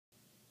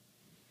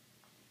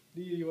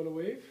Nia, you want to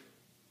wave?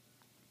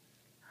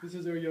 This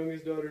is our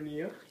youngest daughter,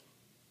 Nia.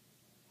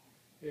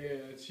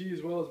 And she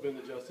as well has been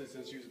adjusted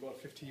since she was about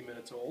 15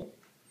 minutes old.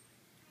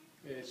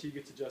 And she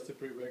gets adjusted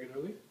pretty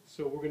regularly.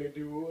 So we're going to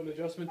do an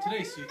adjustment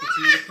today so you can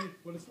see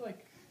what it's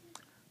like.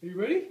 Are you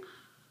ready?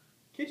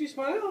 Can't you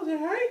smile? Say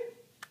hi.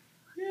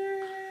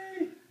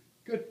 Yay!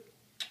 Good.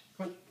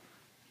 Come on.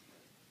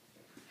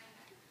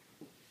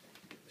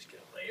 Just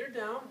going to lay her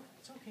down.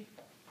 It's okay.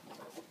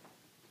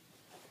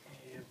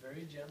 And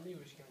very gently,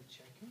 we're just going to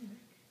check your neck.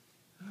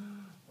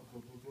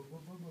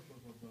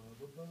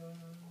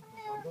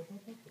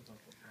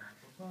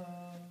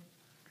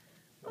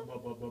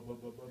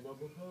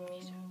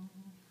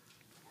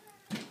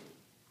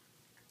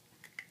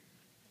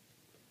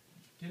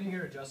 Getting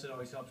her adjusted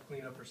always helps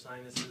clean up her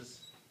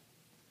sinuses,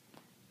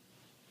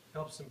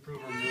 helps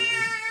improve her mood,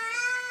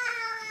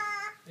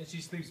 and she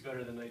sleeps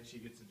better the night she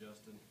gets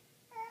adjusted.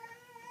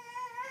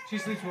 She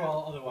sleeps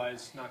well,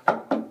 otherwise not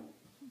good.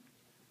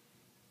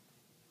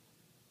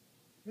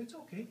 It's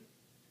okay.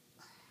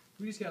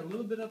 We just got a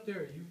little bit up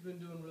there. You've been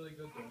doing really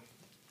good though.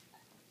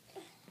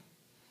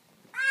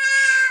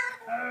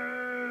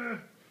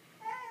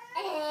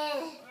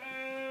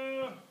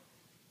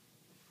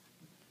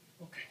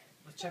 Okay,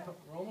 let's check up.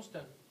 We're almost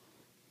done.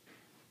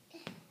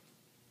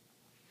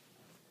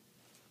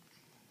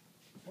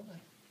 Hold on.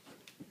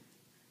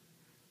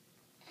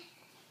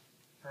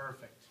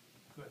 Perfect.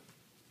 Good.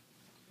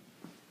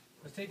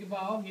 Let's take a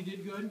bow. You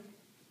did good.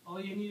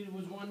 All you needed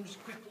was one, just a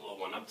quick little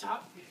one up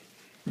top.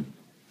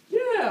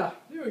 Yeah,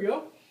 there we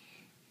go.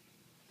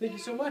 Thank you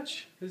so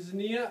much. This is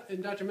Nia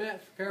and Dr.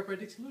 Matt for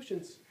Chiropractic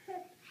Solutions.